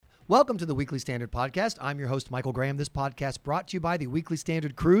Welcome to the Weekly Standard Podcast. I'm your host, Michael Graham. This podcast brought to you by the Weekly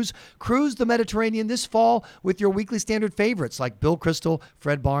Standard Cruise. Cruise the Mediterranean this fall with your Weekly Standard favorites like Bill Kristol,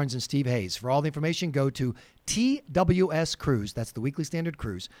 Fred Barnes, and Steve Hayes. For all the information, go to TWS Cruise. That's the Weekly Standard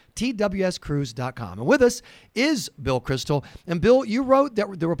Cruise, TWScruise.com. And with us is Bill Kristol. And Bill, you wrote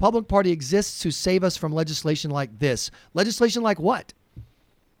that the Republican Party exists to save us from legislation like this. Legislation like what?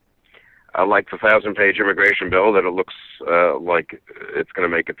 Like the 1,000-page immigration bill that it looks like it's going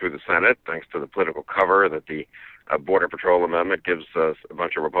to make it through the Senate, thanks to the political cover that the Border Patrol Amendment gives us a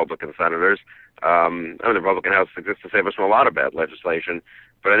bunch of Republican senators. The Republican House exists to save us from a lot of bad legislation,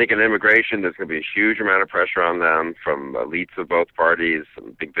 but I think in immigration there's going to be a huge amount of pressure on them from elites of both parties,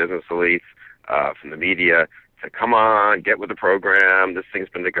 some big business elites, from the media, to come on, get with the program. This thing's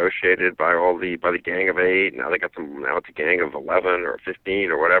been negotiated by the Gang of 8. Now it's a Gang of 11 or 15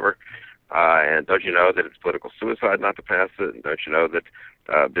 or whatever. And don't you know that it's political suicide not to pass it? And don't you know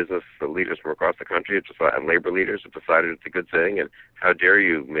that business leaders from across the country and labor leaders have decided it's a good thing? And how dare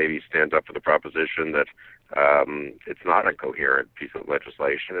you maybe stand up for the proposition that it's not a coherent piece of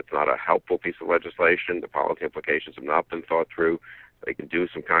legislation, it's not a helpful piece of legislation, the policy implications have not been thought through. They can do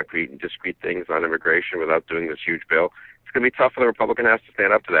some concrete and discrete things on immigration without doing this huge bill. It's going to be tough for the Republican House to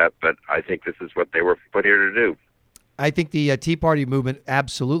stand up to that, but I think this is what they were put here to do. I think the Tea Party movement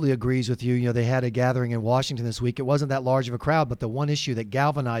absolutely agrees with you. You know, they had a gathering in Washington this week. It wasn't that large of a crowd, but the one issue that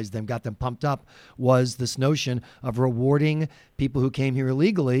galvanized them, got them pumped up, was this notion of rewarding people who came here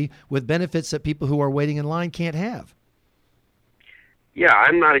illegally with benefits that people who are waiting in line can't have. Yeah,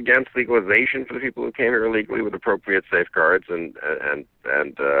 I'm not against legalization for the people who came here illegally with appropriate safeguards and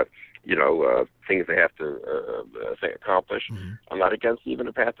things they have to accomplish. Mm-hmm. I'm not against even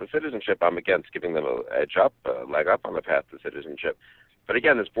a path to citizenship. I'm against giving them a leg up on the path to citizenship. But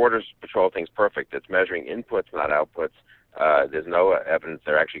again, this Border Patrol thing's perfect. It's measuring inputs, not outputs. There's no evidence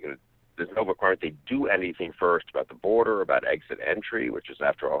there's no requirement they do anything first about the border, about exit entry, which is,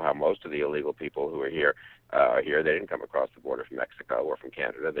 after all, how most of the illegal people who are here are here. They didn't come across the border from Mexico or from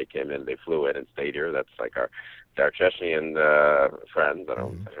Canada. They came in, they flew in and stayed here. That's like our Chechnyan friends. I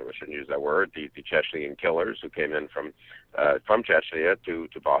shouldn't use that word. The Chechnyan killers who came in from Chechnya to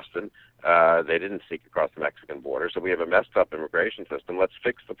Boston. They didn't sneak across the Mexican border. So we have a messed up immigration system. Let's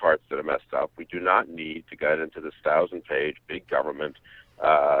fix the parts that are messed up. We do not need to get into this 1,000-page big government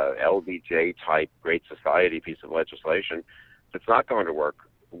LBJ-type Great Society piece of legislation. It's not going to work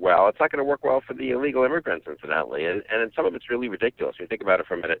well. It's not going to work well for the illegal immigrants, incidentally. And some of it's really ridiculous. When you think about it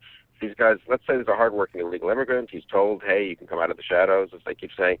for a minute, these guys, let's say there's a hardworking illegal immigrant. He's told, hey, you can come out of the shadows, as they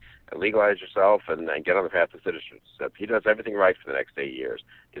keep saying, and legalize yourself and get on the path to citizenship. He does everything right for the next 8 years.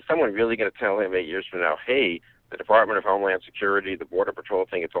 Is someone really going to tell him 8 years from now, hey, the Department of Homeland Security, the Border Patrol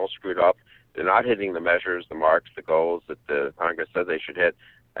thing, it's all screwed up. They're not hitting the measures, the marks, the goals that the Congress said they should hit.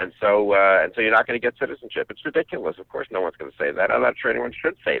 And so you're not going to get citizenship. It's ridiculous. Of course, no one's going to say that. I'm not sure anyone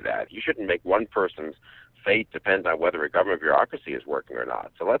should say that. You shouldn't make one person's fate depend on whether a government bureaucracy is working or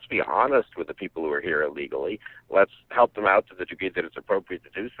not. So let's be honest with the people who are here illegally. Let's help them out to the degree that it's appropriate to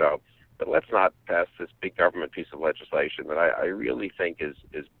do so. But let's not pass this big government piece of legislation that I really think is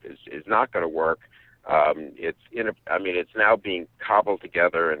not going to work. It's now being cobbled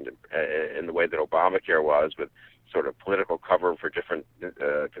together in the way that ObamaCare was, with sort of political cover for different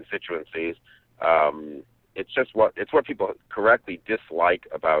constituencies. It's what people correctly dislike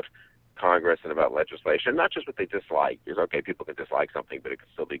about Congress and about legislation. Not just what they dislike. It's okay, people can dislike something, but it can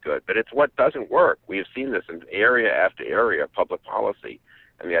still be good. But it's what doesn't work. We have seen this in area after area of public policy.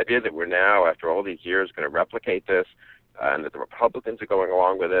 And the idea that we're now, after all these years, going to replicate this, and that the Republicans are going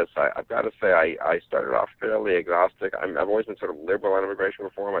along with this, I've got to say I started off fairly agnostic. I've always been sort of liberal on immigration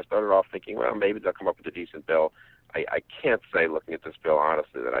reform. I started off thinking, well, maybe they'll come up with a decent bill. I can't say, looking at this bill,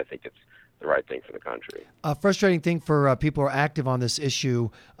 honestly, that I think it's the right thing for the country. A frustrating thing for people who are active on this issue,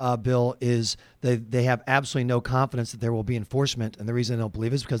 Bill, is they have absolutely no confidence that there will be enforcement. And the reason they don't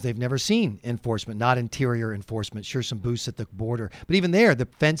believe is because they've never seen enforcement, not interior enforcement. Sure, some boosts at the border. But even there, the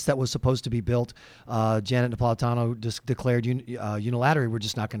fence that was supposed to be built, Janet Napolitano just declared unilaterally, we're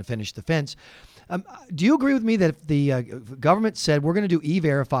just not going to finish the fence. Do you agree with me that if the government said we're going to do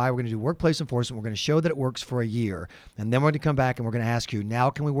E-Verify, we're going to do workplace enforcement, we're going to show that it works for a year, and then we're going to come back and we're going to ask you, now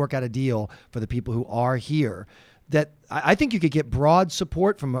can we work out a deal for the people who are here, that I think you could get broad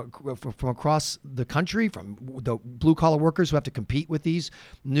support from across the country, from the blue-collar workers who have to compete with these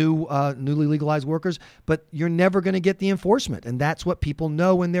newly legalized workers, but you're never going to get the enforcement, and that's what people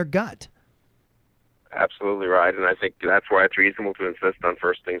know in their gut. Absolutely right, and I think that's why it's reasonable to insist on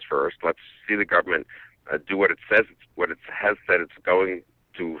first things first. Let's see the government do what it has said it's going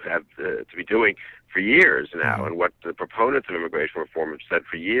to have to be doing for years now, and what the proponents of immigration reform have said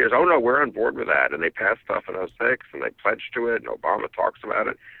for years. Oh no, we're on board with that, and they passed stuff in '06, and they pledged to it, and Obama talks about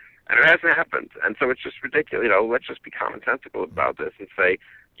it, and it hasn't happened. And so it's just ridiculous. Let's just be commonsensical about this and say,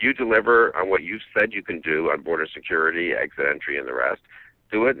 you deliver on what you've said you can do on border security, exit entry, and the rest.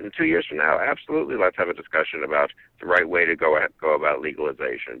 Do it. And 2 years from now, absolutely, let's have a discussion about the right way to go about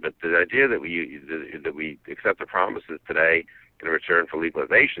legalization. But the idea that we accept the promises today in return for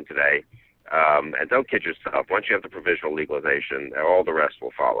legalization today, and don't kid yourself, once you have the provisional legalization, all the rest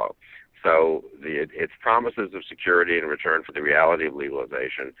will follow. So it's promises of security in return for the reality of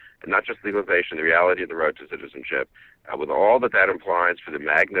legalization, and not just legalization, the reality of the road to citizenship, with all that implies for the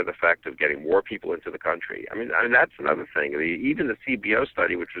magnet effect of getting more people into the country. I mean that's another thing. Even the CBO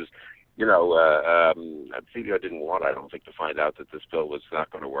study, which was, CBO didn't want, I don't think, to find out that this bill was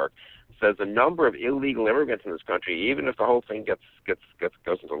not going to work, says the number of illegal immigrants in this country, even if the whole thing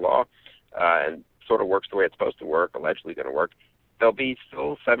goes into law and sort of works the way it's supposed to work, allegedly going to work, there'll be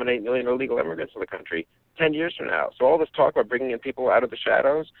still 7-8 million illegal immigrants in the country 10 years from now. So all this talk about bringing in people out of the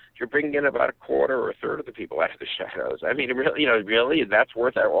shadows, you're bringing in about a quarter or a third of the people out of the shadows. I mean, really, that's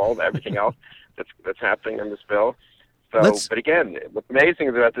worth everything else that's happening in this bill. So, but again, what's amazing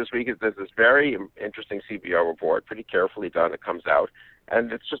about this week is there's this very interesting CBO report, pretty carefully done, that comes out,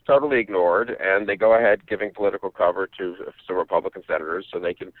 and it's just totally ignored, and they go ahead giving political cover to some Republican senators so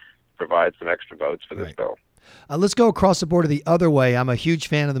they can provide some extra votes for this bill. Let's go across the border the other way. I'm a huge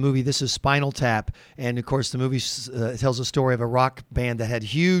fan of the movie This Is Spinal Tap. And, of course, the movie tells a story of a rock band that had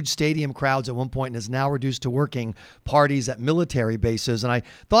huge stadium crowds at one point and is now reduced to working parties at military bases. And I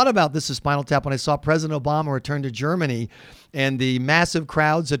thought about This Is Spinal Tap when I saw President Obama return to Germany, and the massive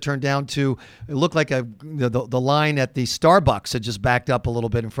crowds had turned down to, it looked like the line at the Starbucks had just backed up a little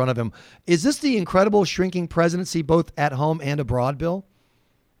bit in front of him. Is this the incredible shrinking presidency both at home and abroad, Bill?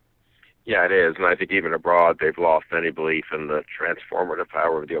 Yeah, it is, and I think even abroad they've lost any belief in the transformative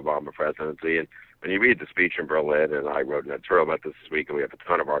power of the Obama presidency. And when you read the speech in Berlin, and I wrote an editorial about this week, and we have a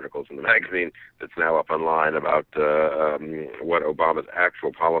ton of articles in the magazine that's now up online about what Obama's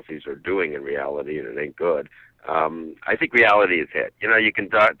actual policies are doing in reality, and it ain't good. I think reality is hit. You can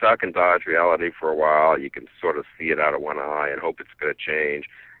duck and dodge reality for a while. You can sort of see it out of one eye and hope it's going to change.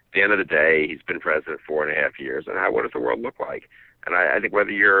 At the end of the day, he's been president 4.5 years, and what does the world look like? And I think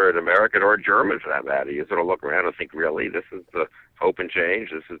whether you're an American or a German, for that matter, you sort of look around and think, really, this is the hope and change.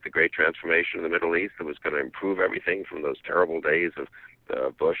 This is the great transformation in the Middle East that was going to improve everything from those terrible days of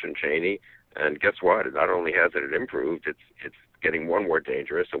Bush and Cheney. And guess what? Not only hasn't it improved, it's getting more and more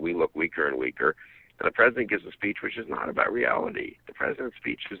dangerous, so we look weaker and weaker. And the president gives a speech which is not about reality. The president's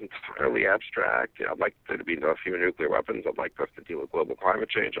speech is entirely abstract. I'd like there to be no fewer nuclear weapons. I'd like us to deal with global climate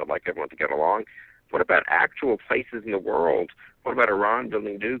change. I'd like everyone to get along. What about actual places in the world? What about Iran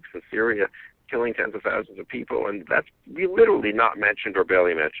building nukes and Syria killing tens of thousands of people? And that's literally not mentioned or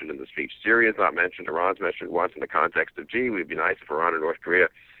barely mentioned in the speech. Syria's not mentioned. Iran's mentioned once in the context of, we'd be nice if Iran and North Korea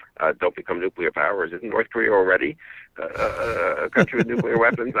don't become nuclear powers. Isn't North Korea already a country with nuclear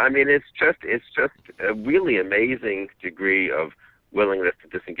weapons? I mean, it's just a really amazing degree of willingness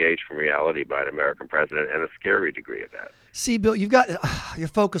to disengage from reality by an American president, and a scary degree of that. See, Bill, you've got your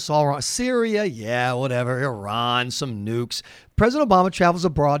focus all wrong. Syria, yeah, whatever. Iran, some nukes. President Obama travels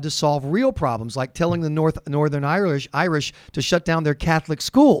abroad to solve real problems, like telling the Northern Irish to shut down their Catholic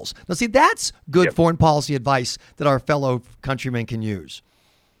schools. Now, see, that's good foreign policy advice that our fellow countrymen can use.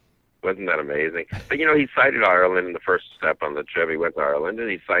 Wasn't that amazing? But he cited Ireland in the first step on the trip. He went to Ireland,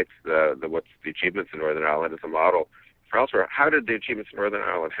 and he cites what's the achievements in Northern Ireland as a model for elsewhere. How did the achievements in Northern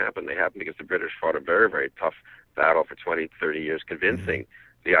Ireland happen? They happened because the British fought a very, very tough battle for 20, 30 years, convincing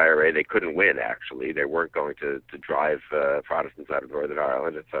the IRA they couldn't win, actually. They weren't going to drive Protestants out of Northern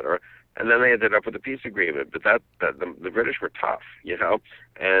Ireland, et cetera. And then they ended up with a peace agreement. But the British were tough,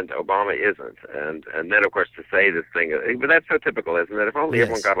 and Obama isn't. And then, of course, to say this thing, but that's so typical, isn't it? If only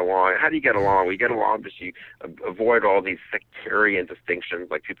everyone got along. How do you get along? We get along because you avoid all these sectarian distinctions,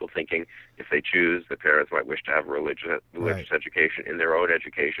 like people thinking if they choose, the parents might wish to have a religious education in their own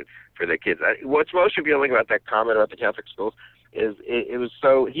education for their kids. What's most revealing about that comment about the Catholic schools is it was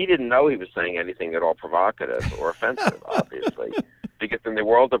so, he didn't know he was saying anything at all provocative or offensive, obviously. Because in the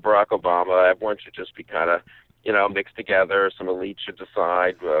world of Barack Obama, everyone should just be kind of, mixed together. Some elite should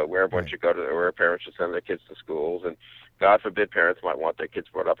decide where everyone should go to, where parents should send their kids to schools. And God forbid parents might want their kids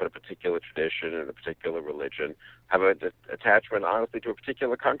brought up in a particular tradition and a particular religion, have an attachment, honestly, to a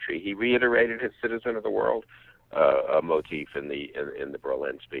particular country. He reiterated his citizen of the world a motif in the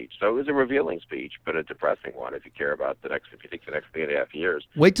Berlin speech. So it was a revealing speech, but a depressing one. If you care about if you think the next 3.5 years.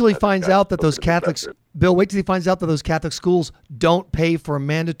 Wait till he finds out that those Catholics, Bill. Wait till he finds out that those Catholic schools don't pay for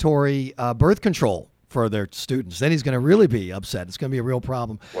mandatory birth control for their students. Then he's going to really be upset. It's going to be a real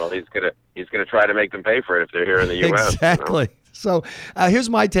problem. Well, he's going to try to make them pay for it if they're here in the U.S. Exactly. So here's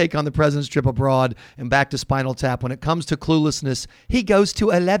my take on the president's trip abroad and back to Spinal Tap. When it comes to cluelessness, he goes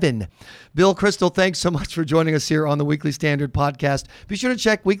to 11. Bill, Kristol, thanks so much for joining us here on the Weekly Standard podcast. Be sure to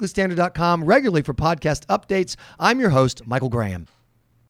check weeklystandard.com regularly for podcast updates. I'm your host, Michael Graham.